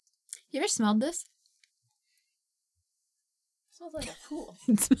You ever smelled this? It smells like a pool.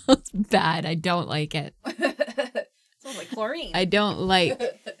 It smells bad. I don't like it. It smells like chlorine. I don't like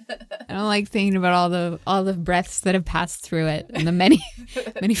thinking about all the breaths that have passed through it and the many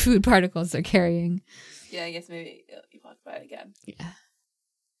food particles they're carrying. Yeah, I guess maybe you walked by it again. Yeah.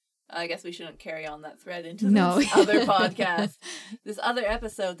 I guess we shouldn't carry on that thread into this No. other podcast. This other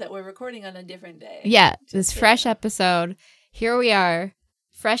episode that we're recording on a different day. Yeah, this fresh episode. Here we are,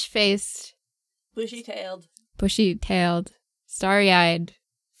 fresh-faced, bushy-tailed, starry-eyed,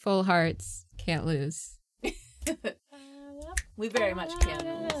 full hearts, can't lose. We very much can't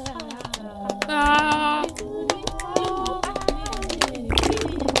lose.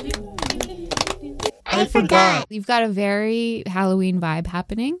 I forgot. You've got a very Halloween vibe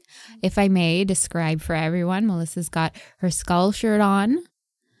happening. If I may describe for everyone, Melissa's got her skull shirt on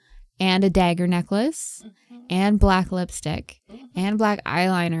and a dagger necklace and black lipstick and black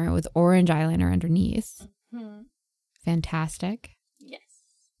eyeliner with orange eyeliner underneath. Fantastic. Yes.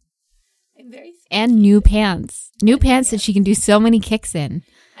 I'm very scared. And new pants. New pants that she can do so many kicks in.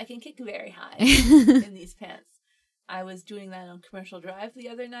 I can kick very high in these pants. I was doing that on Commercial Drive the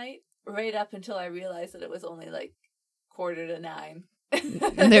other night, right up until I realized that it was only like 8:45.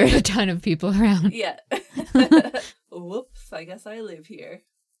 And there were a ton of people around. Yeah. Whoops, I guess I live here.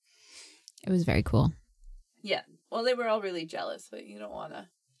 It was very cool. Yeah. Well, they were all really jealous, but you don't want to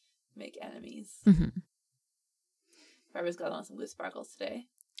make enemies. Mm-hmm. Barbara's got on some good sparkles today.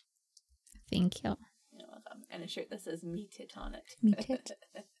 Thank you. You're welcome. And a shirt that says Me Tit on it. Me tit.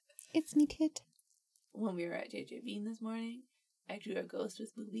 It's me tit. When we were at JJ Bean this morning, I drew a ghost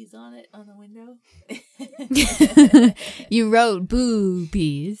with boobies on it on the window. You wrote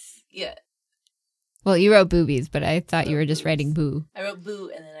boobies. Yeah. Well, you wrote boobies, but I thought you were just boobs. writing boo. I wrote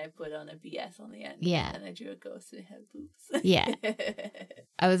boo and then I put on a BS on the end. Yeah. And I drew a ghost and it had boobs. Yeah.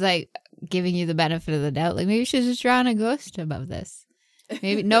 I was like giving you the benefit of the doubt. Like maybe she's just drawing a ghost above this.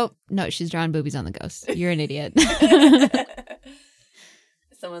 Maybe no, she's drawing boobies on the ghost. You're an idiot.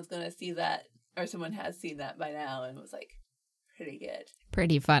 Someone's going to see that, or someone has seen that by now and was like, pretty good.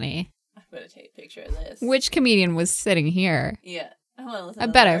 Pretty funny. I'm going to take a picture of this. Which comedian was sitting here? Yeah. I want to listen I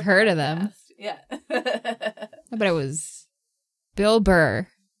to bet their I've heard of them. podcast. Yeah. I bet it was Bill Burr.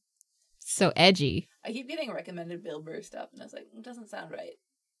 So edgy. I keep getting recommended Bill Burr stuff, and I was like, it doesn't sound right.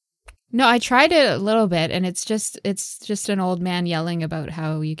 No, I tried it a little bit, and it's just an old man yelling about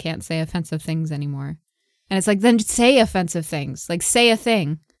how you can't say offensive things anymore. And it's like, then say offensive things. Like, say a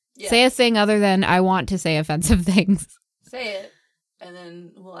thing. Yeah. Say a thing other than I want to say offensive things. Say it, and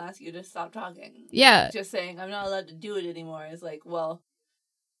then we'll ask you to stop talking. Yeah. Just saying, I'm not allowed to do it anymore is like, well,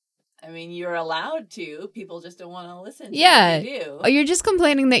 I mean, you're allowed to. People just don't want to listen to Yeah. what you do. Oh, you're just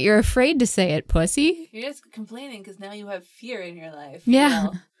complaining that you're afraid to say it, pussy. You're just complaining because now you have fear in your life. Yeah.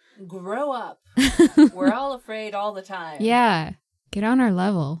 Well, grow up. We're all afraid all the time. Yeah. Get on our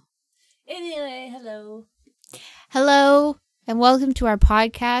level. Anyway, hello. Hello, and welcome to our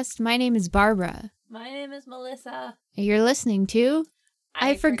podcast. My name is Barbara. My name is Melissa. And you're listening to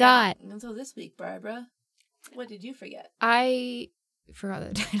I Forgot. And so this week, Barbara, what did you forget? I forgot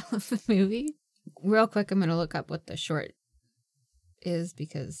the title of the movie. Real quick, I'm going to look up what the short is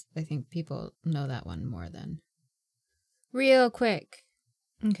because I think people know that one more than. Real quick.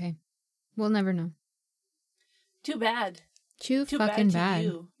 Okay. We'll never know. Too bad. Too Too fucking bad. bad. To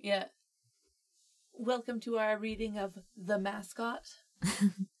you. Yeah. Welcome to our reading of The Mascot.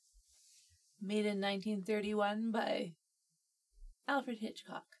 Made in 1931 by Alfred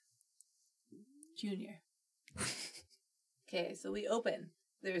Hitchcock Jr. Okay, so we open.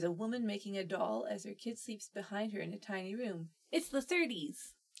 There's a woman making a doll as her kid sleeps behind her in a tiny room. It's the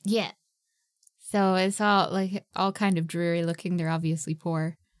 30s. Yeah. So it's all kind of dreary looking. They're obviously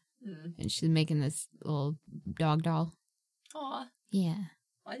poor. Mm. And she's making this little dog doll. Aw, Yeah.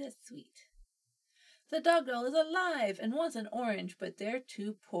 why that's sweet. The dog doll is alive and wants an orange, but they're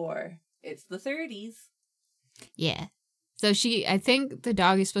too poor. It's the 30s. Yeah. So I think the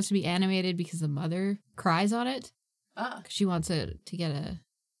dog is supposed to be animated because the mother cries on it. Ah, She wants to get a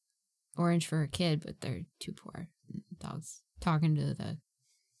orange for her kid, but they're too poor. The dog's talking to the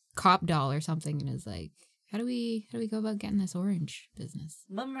cop doll or something and is like, how do we go about getting this orange business?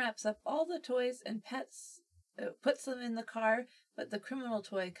 Mum wraps up all the toys and pets, puts them in the car, but the criminal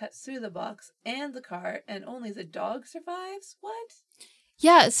toy cuts through the box and the car, and only the dog survives? What?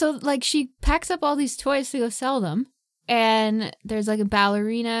 Yeah, so she packs up all these toys to go sell them, and there's a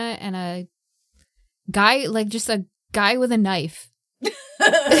ballerina and a guy, just a guy with a knife.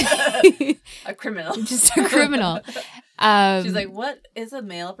 A criminal. Just a criminal. She's like, what is a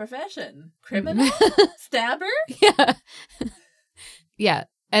male profession? Criminal? Stabber? Yeah. Yeah.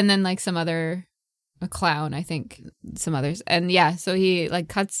 And then like a clown, I think, some others. And yeah, so he like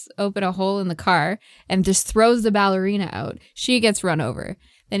cuts open a hole in the car and just throws the ballerina out. She gets run over.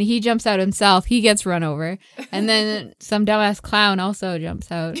 Then he jumps out himself. He gets run over. And then some dumbass clown also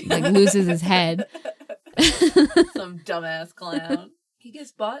jumps out, like loses his head. Some dumbass clown. He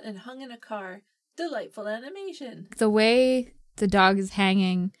gets bought and hung in a car. Delightful animation. The way the dog is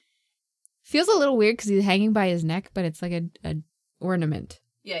hanging feels a little weird because he's hanging by his neck, but it's like a ornament.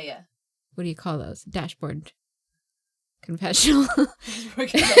 Yeah. What do you call those? Dashboard confessional.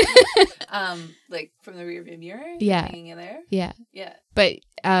 Like from the rearview mirror? Yeah. Hanging in there? Yeah. Yeah. But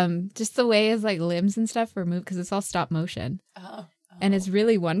just the way his like limbs and stuff were moved because it's all stop motion. Oh. And it's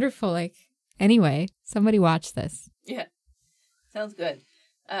really wonderful. Like, anyway, somebody watch this. Yeah. Sounds good.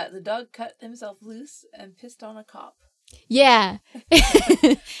 The dog cut himself loose and pissed on a cop. Yeah. I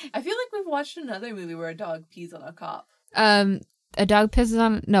feel like we've watched another movie where a dog pees on a cop. A dog pisses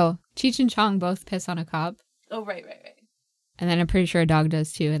on... No, Cheech and Chong both piss on a cop. Oh, right. And then I'm pretty sure a dog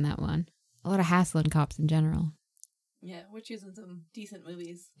does too in that one. A lot of hassling cops in general. Yeah, we're choosing some decent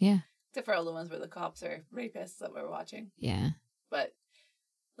movies. Yeah. Except for all the ones where the cops are rapists that we're watching. Yeah. But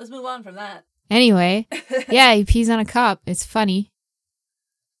let's move on from that. Anyway, yeah, he pees on a cop. It's funny.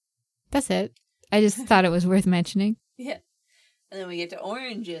 That's it. I just thought it was worth mentioning. Yeah. And then we get to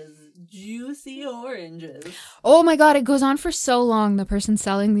oranges. Juicy oranges. Oh my god, it goes on for so long, the person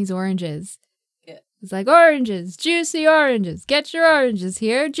selling these oranges. Yeah. It's like, oranges, juicy oranges. Get your oranges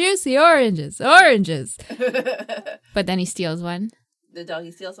here. Juicy oranges. Oranges. But then he steals one. The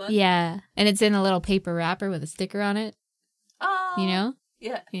doggy steals one? Yeah. And it's in a little paper wrapper with a sticker on it. Oh. You know?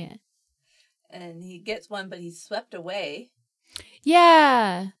 Yeah. Yeah. And he gets one, but he's swept away.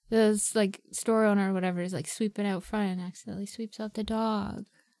 Yeah. This like store owner or whatever is like sweeping out front and accidentally sweeps out the dog.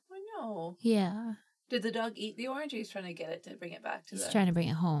 Oh no. Yeah. Did the dog eat the orange or he's trying to get it to bring it back to He's trying to bring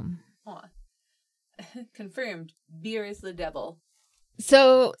it home. Aw. Confirmed. Beer is the devil.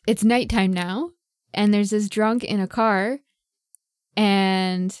 So it's nighttime now, and there's this drunk in a car,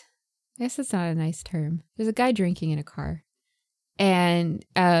 and I guess that's not a nice term. There's a guy drinking in a car, and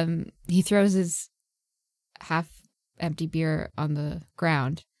he throws his half-empty beer on the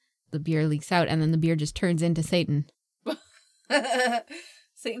ground. The beer leaks out, and then the beer just turns into Satan.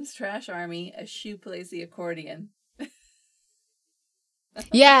 Satan's trash army. A shoe plays the accordion.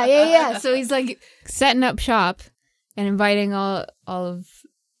 Yeah. So he's like setting up shop and inviting all of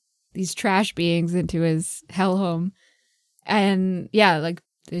these trash beings into his hellhome. And yeah, like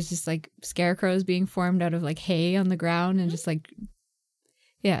there's just like scarecrows being formed out of like hay on the ground and just like,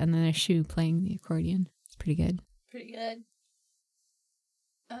 yeah, and then a shoe playing the accordion. It's pretty good. Pretty good.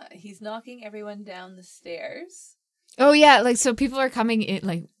 He's knocking everyone down the stairs. Oh yeah, like so people are coming in,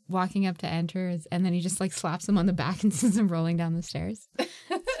 like walking up to enter, and then he just like slaps them on the back and sends them rolling down the stairs.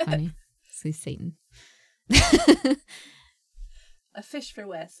 It's funny. He's Satan. A fish for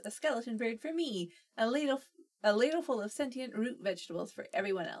Wes, a skeleton bird for me, a ladle full of sentient root vegetables for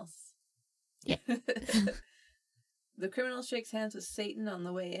everyone else. Yeah. The criminal shakes hands with Satan on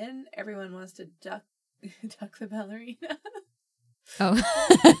the way in. Everyone wants to duck the ballerina. Oh.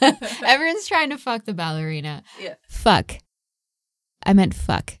 Everyone's trying to fuck the ballerina. Yeah. Fuck. I meant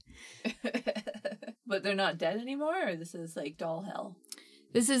fuck. But they're not dead anymore, or this is like doll hell?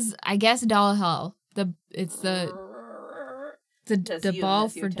 This is, I guess, doll hell. It's the ball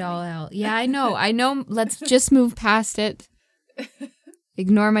for doll hell. Yeah, I know. Let's just move past it.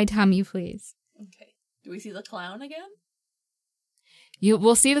 Ignore my tummy, please. Okay. Do we see the clown again?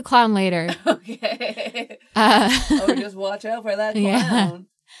 We'll see the clown later. Okay. Just watch out for that clown.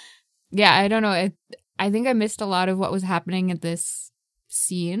 Yeah, I don't know. I think I missed a lot of what was happening at this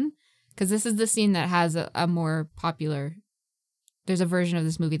scene, because this is the scene that has a more popular... There's a version of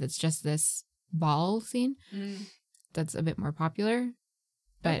this movie that's just this ball scene that's a bit more popular.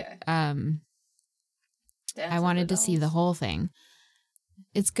 But okay. I wanted to see the whole thing.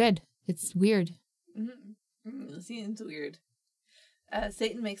 It's good. It's weird. The scene's weird.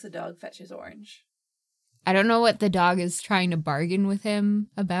 Satan makes the dog fetch his orange. I don't know what the dog is trying to bargain with him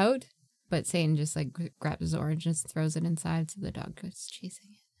about, but Satan just like grabs his orange and throws it inside, so the dog goes chasing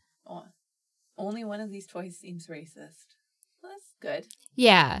it. Oh, only one of these toys seems racist. Well, that's good.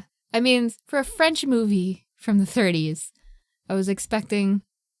 Yeah. I mean, for a French movie from the 30s, I was expecting...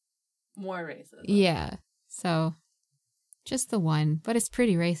 more racism. Yeah. So, just the one, but it's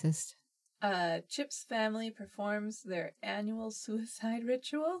pretty racist. Chip's family performs their annual suicide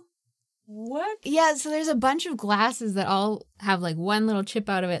ritual. What? Yeah, so there's a bunch of glasses that all have like one little chip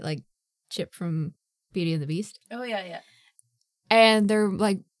out of it, like Chip from Beauty and the Beast. Oh, yeah. And they're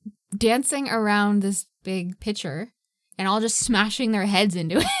like dancing around this big pitcher, and all just smashing their heads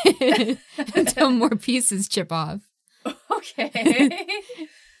into it until more pieces chip off. Okay.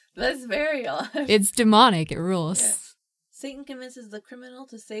 That's very odd. It's demonic. It rules. Yeah. Satan convinces the criminal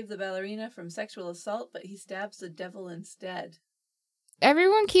to save the ballerina from sexual assault, but he stabs the devil instead.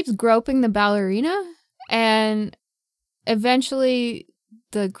 Everyone keeps groping the ballerina, and eventually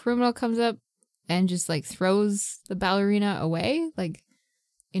the criminal comes up and just like throws the ballerina away, like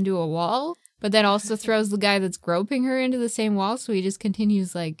into a wall, but then also throws the guy that's groping her into the same wall, so he just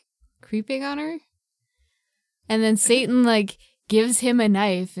continues like creeping on her. And then Satan like gives him a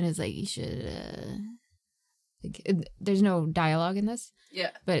knife and is like, you should there's no dialogue in this.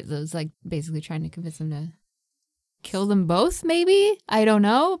 Yeah. But it was like basically trying to convince him to kill them both, maybe? I don't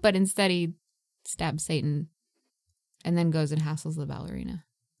know. But instead he stabs Satan and then goes and hassles the ballerina.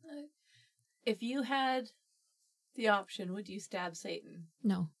 If you had the option, would you stab Satan?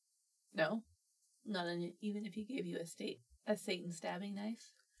 No. No? Not even if he gave you a Satan stabbing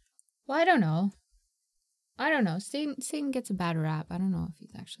knife? Well, I don't know. Satan gets a bad rap. I don't know if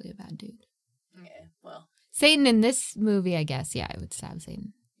he's actually a bad dude. Okay, well. Satan in this movie, I guess, yeah, I would stab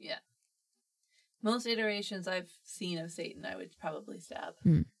Satan. Yeah. Most iterations I've seen of Satan, I would probably stab.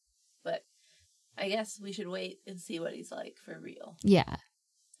 But I guess we should wait and see what he's like for real. Yeah.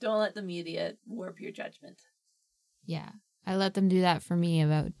 Don't let the media warp your judgment. Yeah. I let them do that for me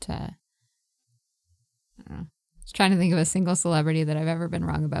about, I don't know. I was trying to think of a single celebrity that I've ever been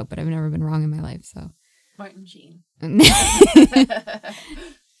wrong about, but I've never been wrong in my life, so. Martin Sheen.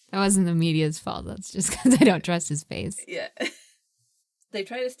 That wasn't the media's fault. That's just because I don't trust his face. Yeah. They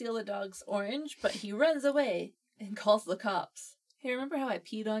try to steal the dog's orange, but he runs away and calls the cops. Hey, remember how I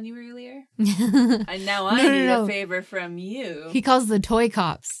peed on you earlier? And now I need a favor from you. He calls the toy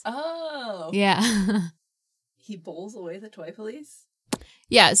cops. Oh. Yeah. He bowls away the toy police?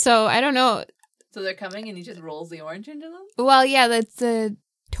 Yeah, so I don't know. So they're coming and he just rolls the orange into them? Well, yeah, that's the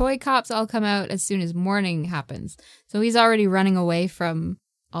toy cops all come out as soon as morning happens. So he's already running away from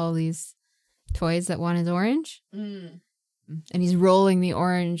all these toys that want his orange. And he's rolling the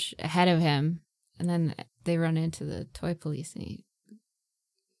orange ahead of him. And then they run into the toy police and he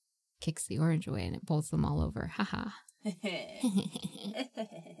kicks the orange away and it pulls them all over. Haha.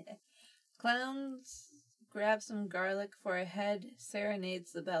 Clowns grab some garlic for a head,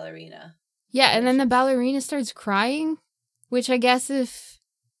 serenades the ballerina. Yeah, and then the ballerina starts crying, which I guess if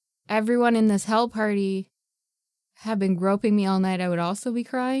everyone in this hell party had been groping me all night, I would also be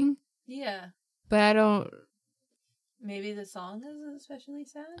crying. Yeah. But I don't... Maybe the song is especially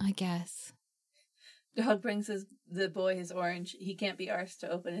sad? I guess. Dog brings the boy his orange. He can't be arsed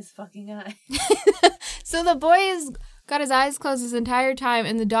to open his fucking eye. So the boy has got his eyes closed this entire time,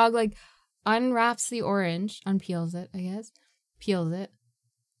 and the dog, like, unwraps the orange, unpeels it, I guess. Peels it.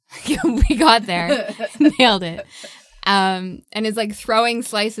 We got there. Nailed it. And is, like, throwing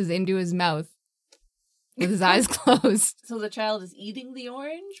slices into his mouth with his eyes closed. So the child is eating the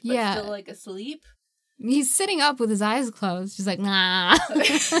orange, but still, like, asleep? He's sitting up with his eyes closed. Just like, nah.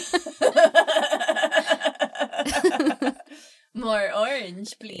 More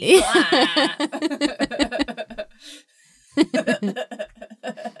orange, please. I'm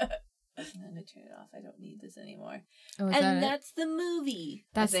gonna turn it off. I don't need this anymore. Oh, and that's the movie.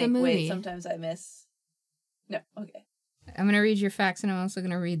 That's the movie. Wait, sometimes I miss. No, okay. I'm going to read your facts, and I'm also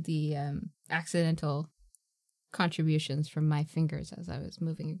going to read the accidental contributions from my fingers as I was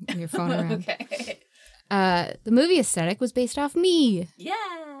moving your phone around. Okay. The movie aesthetic was based off me.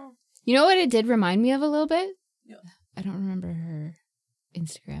 Yeah. You know what it did remind me of a little bit? Yeah. I don't remember her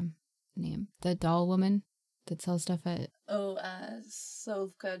Instagram name. The doll woman that sells stuff at... Oh,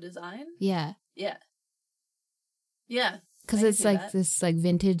 Sovka Design? Yeah. Yeah. Yeah. Because it's like this like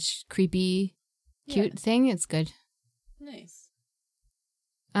vintage, creepy, cute thing. It's good. Nice.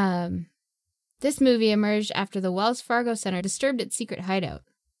 This movie emerged after the Wells Fargo Center disturbed its secret hideout.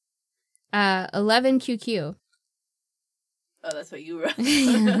 11QQ. Oh, that's what you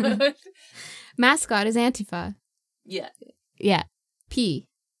wrote. Mascot is Antifa. Yeah. Yeah. P.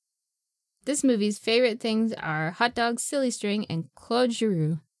 This movie's favorite things are hot dogs, silly string, and Claude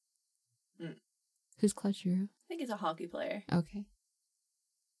Giroux. Who's Claude Giroux? I think he's a hockey player. Okay.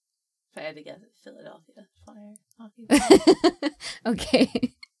 If I had to guess, Philadelphia Flyer hockey player.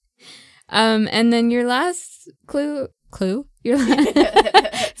 Okay. And then your last clue? Your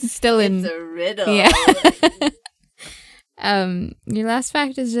last... Still in... It's a riddle. Yeah. Your last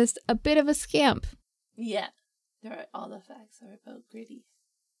fact is just a bit of a scamp. Yeah. All the facts are about Gritty.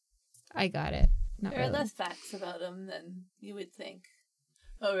 I got it. Not there are really. less facts about him than you would think.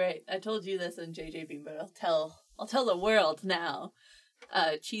 Oh, right. I told you this in JJB, but I'll tell the world now.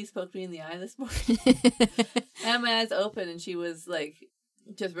 cheese poked me in the eye this morning. I had my eyes open and she was like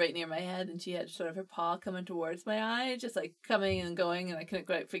just right near my head and she had sort of her paw coming towards my eye, just like coming and going, and I couldn't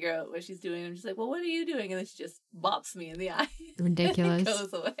quite figure out what she's doing. I'm just like, well, what are you doing? And then she just bops me in the eye. Ridiculous. And it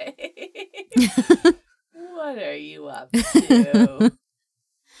goes away. What are you up to?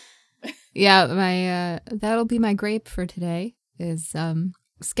 Yeah, my that'll be my grape for today. Is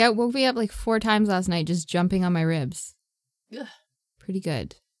Scout woke me up like 4 times last night just jumping on my ribs. Ugh. Pretty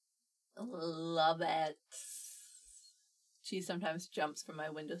good. Love it. She sometimes jumps from my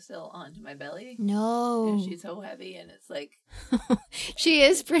windowsill onto my belly. No. And she's so heavy and it's like... She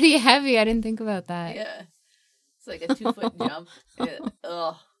is pretty heavy. I didn't think about that. Yeah. It's like a 2-foot jump.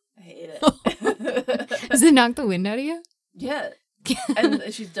 I hate it. Does it knock the wind out of you? Yeah. And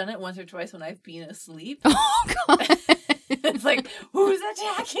she's done it once or twice when I've been asleep. Oh, God. It's like, who's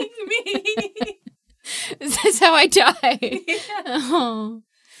attacking me? Is this how I die? Yeah. Oh.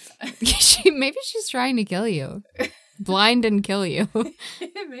 Maybe she's trying to kill you. Blind and kill you.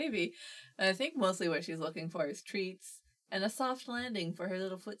 Maybe. And I think mostly what she's looking for is treats and a soft landing for her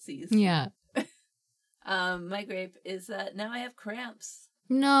little footsies. Yeah. My grape is that now I have cramps.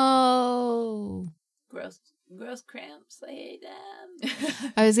 No. Gross cramps. I hate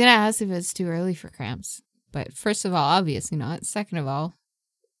them. I was going to ask if it's too early for cramps. But first of all, obviously not. Second of all,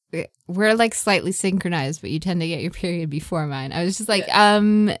 we're like slightly synchronized, but you tend to get your period before mine. I was just like,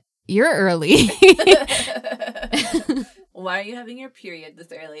 you're early. Why are you having your period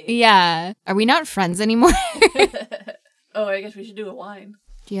this early? Yeah. Are we not friends anymore? Oh, I guess we should do a wine.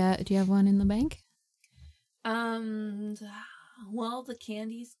 Do you have one in the bank? Well, the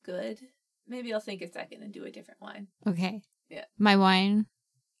candy's good. Maybe I'll think a second and do a different wine. Okay. Yeah. My wine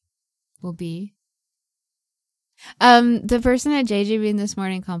will be... the person at JJB this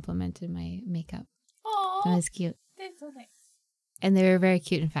morning complimented my makeup. Oh, That was cute. that's so nice. And they were very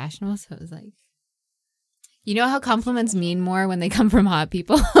cute and fashionable, so it was like... You know how compliments mean more when they come from hot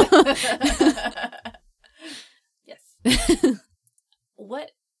people? Yes.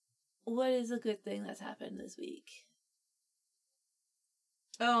 What is a good thing that's happened this week?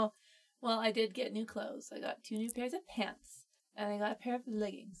 Oh, well, I did get new clothes. I got 2 new pairs of pants, and I got a pair of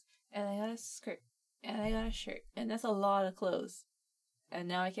leggings, and I got a skirt, and I got a shirt, and that's a lot of clothes. And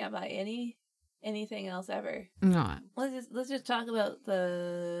now I can't buy anything else ever. No. Let's just talk about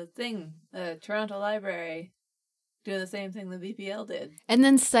the thing, the Toronto Library doing the same thing the VPL did. And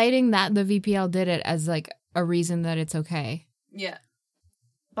then citing that the VPL did it as like a reason that it's okay. Yeah.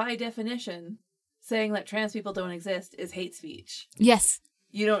 By definition, saying that trans people don't exist is hate speech. Yes.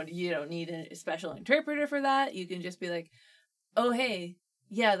 You don't need a special interpreter for that. You can just be like, "Oh, hey,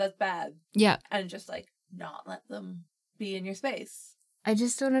 yeah, that's bad." Yeah. And just like not let them be in your space. I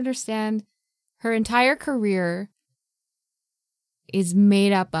just don't understand. Her entire career is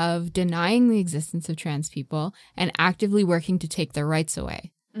made up of denying the existence of trans people and actively working to take their rights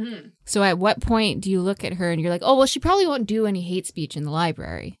away. Mm-hmm. So at what point do you look at her and you're like, oh, well, she probably won't do any hate speech in the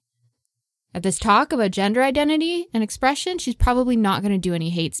library. At this talk about gender identity and expression, she's probably not going to do any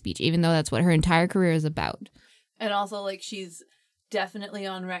hate speech, even though that's what her entire career is about. And also, like, she's definitely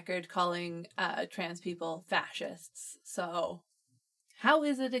on record calling trans people fascists. So how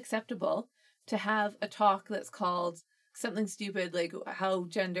is it acceptable to have a talk that's called something stupid like how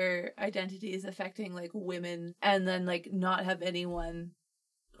gender identity is affecting like women, and then like not have anyone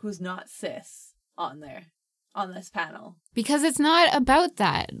who's not cis on this panel? Because it's not about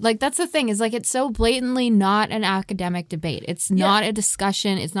that. Like, that's the thing, is like it's so blatantly not an academic debate. It's not a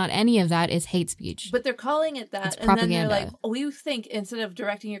discussion. It's not any of that. It's hate speech. But they're calling it that. It's and propaganda. then they're like, oh, we think instead of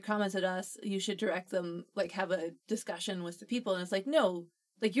directing your comments at us, you should direct them, like have a discussion with the people. And it's like, no,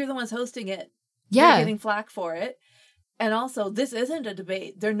 like you're the ones hosting it. Yeah. You're getting flack for it. And also, this isn't a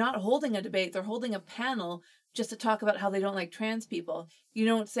debate. They're not holding a debate. They're holding a panel just to talk about how they don't like trans people. You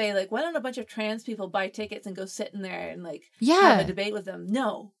don't say, like, why don't a bunch of trans people buy tickets and go sit in there and, like, have a debate with them?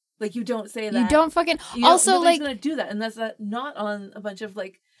 No. Like, you don't say that. You don't fucking... Also, nobody's like... going to do that. And that's not on a bunch of,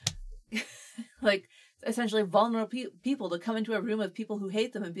 like, like, essentially vulnerable people to come into a room with people who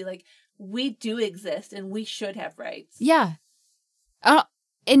hate them and be like, we do exist and we should have rights. Yeah.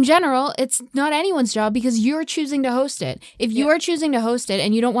 In general, it's not anyone's job because you're choosing to host it. If you are choosing to host it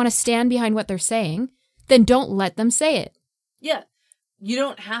and you don't want to stand behind what they're saying, then don't let them say it. Yeah. You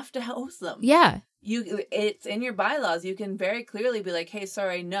don't have to host them. Yeah. It's in your bylaws. You can very clearly be like, hey,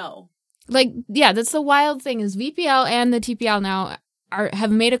 sorry, no. Like, yeah, that's the wild thing is VPL and the TPL now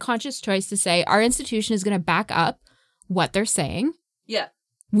have made a conscious choice to say our institution is going to back up what they're saying. Yeah.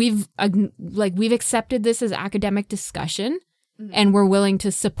 We've accepted this as academic discussion. and we're willing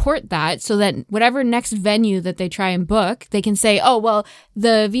to support that so that whatever next venue that they try and book, they can say, oh, well,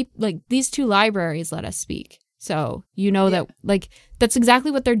 these 2 libraries let us speak. So, that, like, that's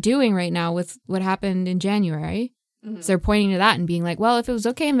exactly what they're doing right now with what happened in January. So they're pointing to that and being like, well, if it was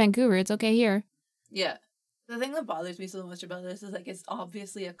okay in Vancouver, it's okay here. Yeah. The thing that bothers me so much about this is, like, it's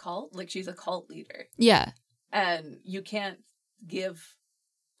obviously a cult. Like, she's a cult leader. Yeah. And you can't give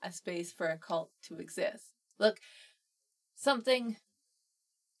a space for a cult to exist. Look, something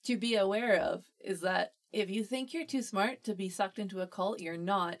to be aware of is that if you think you're too smart to be sucked into a cult, you're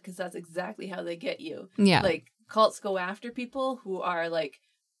not, because that's exactly how they get you. Yeah. Like, cults go after people who are, like,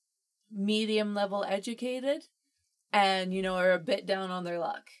 medium level educated and, are a bit down on their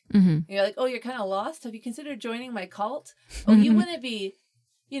luck. Mm-hmm. You're like, oh, you're kind of lost? Have you considered joining my cult? Oh, you wouldn't be,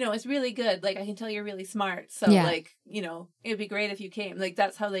 it's really good. Like, I can tell you're really smart. So, like, it'd be great if you came. Like,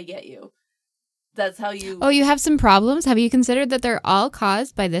 that's how they get you. That's how you... Oh, you have some problems? Have you considered that they're all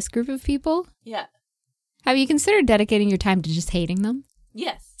caused by this group of people? Yeah. Have you considered dedicating your time to just hating them?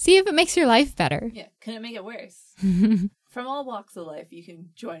 Yes. See if it makes your life better. Yeah. Can it make it worse? From all walks of life, you can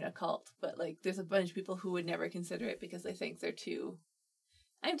join a cult. But, like, there's a bunch of people who would never consider it because they think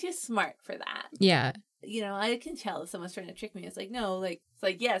I'm too smart for that. Yeah. I can tell if someone's trying to trick me. It's like, no, like, it's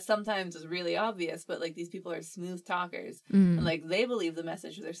like, yeah, sometimes it's really obvious, but, like, these people are smooth talkers. And, like, they believe the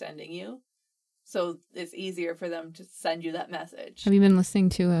message they're sending you. So it's easier for them to send you that message. Have you been listening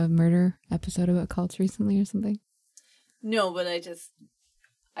to a murder episode about cults recently or something? No, but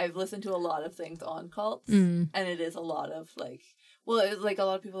I've listened to a lot of things on cults, and it is a lot of, like, well, it's like a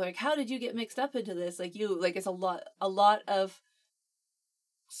lot of people are like, how did you get mixed up into this? Like, it's a lot of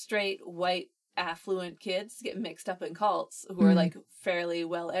straight, white, affluent kids get mixed up in cults who are, like, fairly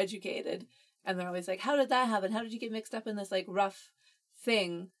well educated, and they're always like, how did that happen? How did you get mixed up in this, like, rough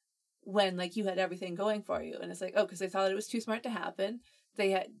thing when, like, you had everything going for you? And it's like, oh, because they thought it was too smart to happen.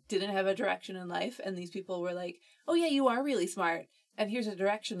 They didn't have a direction in life, and these people were like, oh yeah, you are really smart, and here's a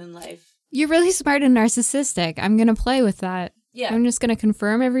direction in life. You're really smart and narcissistic. I'm going to play with that. Yeah. I'm just going to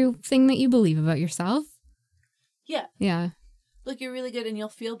confirm everything that you believe about yourself. Yeah. Yeah. Look, you're really good, and you'll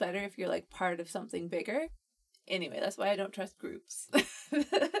feel better if you're, like, part of something bigger. Anyway, that's why I don't trust groups.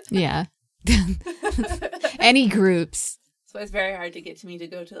 Yeah. Any groups. So it's very hard to get to me to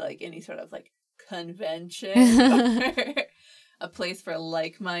go to, like, any sort of, like, convention or a place for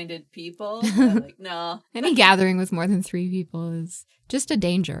like-minded people. I'm like, no. Any gathering with more than 3 people is just a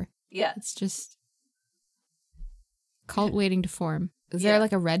danger. Yeah. It's just cult waiting to form. Is there,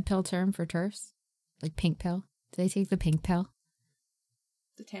 like, a red pill term for TERFs? Like pink pill? Do they take the pink pill?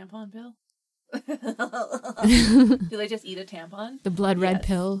 The tampon pill? Do they just eat a tampon? The blood red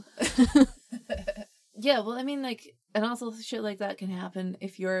pill? Yeah, well, I mean, like, and also shit like that can happen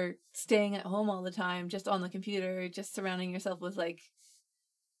if you're staying at home all the time, just on the computer, just surrounding yourself with, like,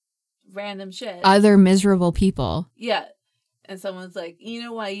 random shit. Other miserable people. Yeah. And someone's like, you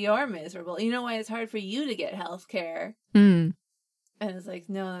know why you're miserable? You know why it's hard for you to get health care? Mm. And it's like,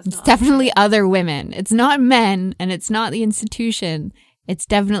 no, that's it's not. It's definitely fair. Other women. It's not men, and it's not the institution. It's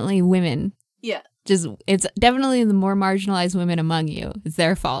definitely women. Yeah. It's definitely the more marginalized women among you. It's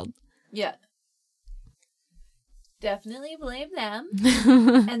their fault. Yeah. Definitely blame them.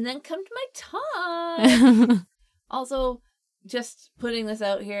 And then come to my talk. Also, just putting this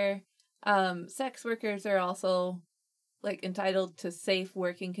out here, sex workers are also, like, entitled to safe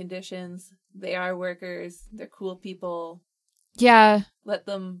working conditions. They are workers. They're cool people. Yeah. Let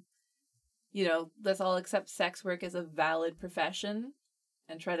them, let's all accept sex work as a valid profession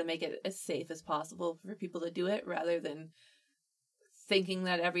and try to make it as safe as possible for people to do it, rather than thinking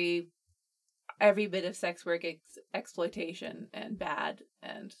that every bit of sex work exploitation and bad.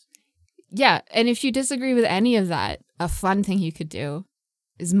 And yeah, and if you disagree with any of that, a fun thing you could do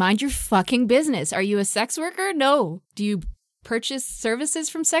is mind your fucking business. Are you a sex worker? No. Do you purchase services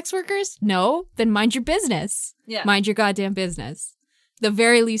from sex workers? No. Then mind your business. Yeah. Mind your goddamn business. The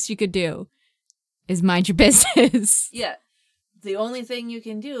very least you could do is mind your business. Yeah. The only thing you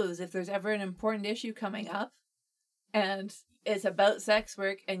can do is if there's ever an important issue coming up and it's about sex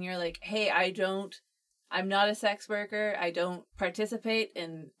work and you're like, hey, I'm not a sex worker. I don't participate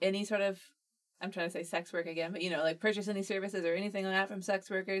in any sort of, I'm trying to say sex work again, but, like, purchase any services or anything like that from sex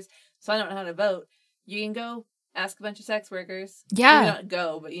workers, so I don't know how to vote. You can go ask a bunch of sex workers. Yeah. Maybe not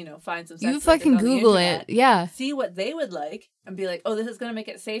go, but, find some sex workers. You fucking Google it. Yeah. See what they would like and be like, oh, this is going to make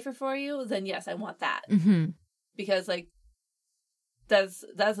it safer for you? Then yes, I want that. Mm-hmm. Because, like, that's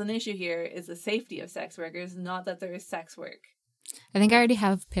an issue here, is the safety of sex workers, not that there is sex work. I think I already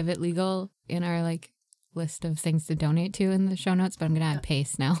have Pivot Legal in our, like, list of things to donate to in the show notes, but I'm going to add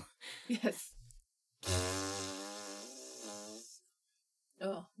PACE now. Yes.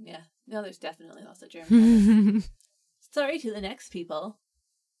 Oh, yeah. No, there's definitely lots of germs. Sorry to the next people.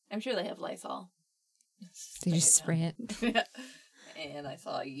 I'm sure they have Lysol. They just spray it. And I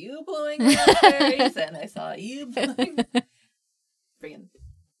saw you blowing raspberries, and I saw you blowing friggin'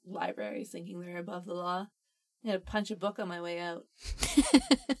 libraries thinking they're above the law. I'm gonna punch a book on my way out.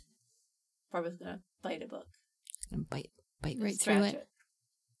 Probably gonna bite a book. And bite right through Scratch it.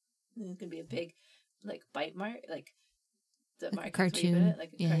 And it's gonna be a big, like, bite mark, like the Like a mark cartoon.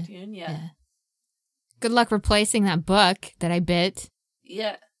 like a cartoon. Yeah. Good luck replacing that book that I bit.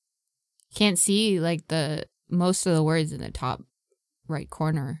 Yeah. Can't see like the most of the words in the top right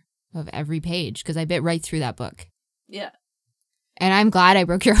corner of every page because I bit right through that book. Yeah. And I'm glad I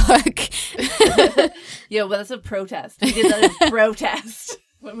broke your hook. Yeah, well, that's a protest. We did that in protest.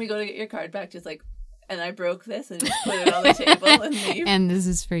 When we go to get your card back, just like, and I broke this and just put it on the table and leave. And this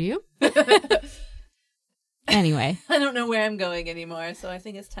is for you. Anyway. I don't know where I'm going anymore, so I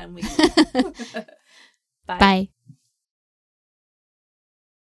think it's time we Bye. Bye.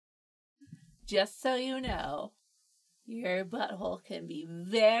 Just so you know, your butthole can be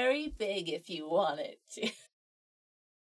very big if you want it to.